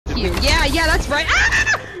you. Yeah, that's right.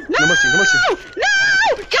 Ah! No! No mercy, no mercy.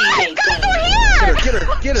 No! Guys, we're here!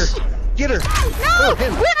 Get her! No! Oh,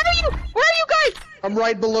 him. Where are you? Where are you guys? I'm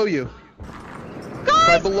right below you. Guys!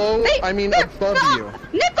 By below, I mean above you.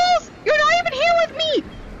 Nichols, you're not even here with me!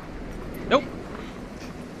 Nope.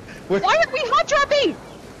 Why are we hot dropping?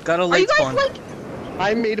 Got a Are you late guys spawn. like...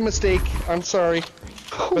 I made a mistake. I'm sorry.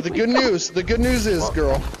 But the good news is,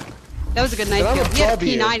 girl. That was a good Then knife I'm kill. He had above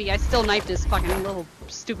you. P90, I still knifed his fucking little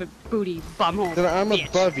stupid booty bumhole. Then I'm bitch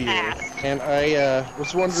above you, ass. and I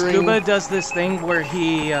was wondering. Scuba does this thing where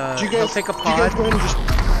he'll take a do you guys pod go ahead and just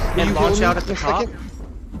and you launch heal out me at the in a top. second?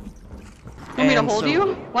 Want me to And hold so-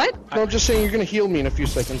 you? What? No, I'm just saying you're gonna heal me in a few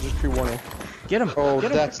seconds. Just pre-warning. Get him. Oh,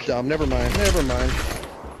 Get him. that's dumb. Never mind. Never mind.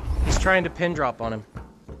 He's trying to pin drop on him.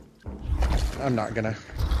 I'm not gonna.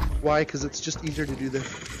 Why? Because it's just easier to do this.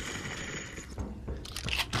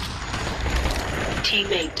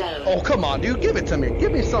 Teammate down. Oh, come on, dude. Give it to me.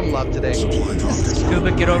 Give me some love today.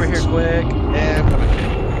 Scuba, get over here quick. And I'm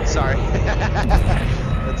coming. Sorry.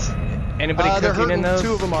 That's. Anybody They're cooking in hurting. those?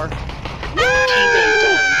 2 of them are.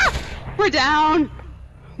 We're down.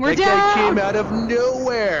 We're That guy down. came out of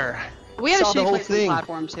nowhere. We had a Saw the shitty whole placement thing.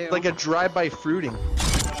 platform too. Like a drive-by fruiting.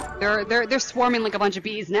 They're swarming like a bunch of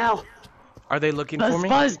bees now. Are they looking Buzz, for me?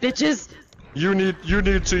 buzz, bitches. You need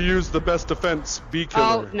to use the best defense, bee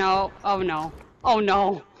Oh no. Oh no. Oh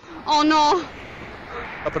no. Oh no.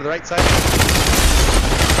 Up on the right side.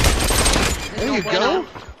 There No you bueno. go.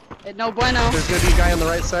 No bueno. There's gonna be a guy on the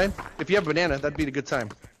right side. If you have banana, that'd be a good time.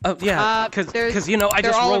 Oh yeah, because you know I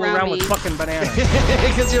they're just all roll around around with me. fucking bananas.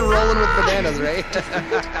 Because you're rolling with bananas,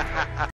 right?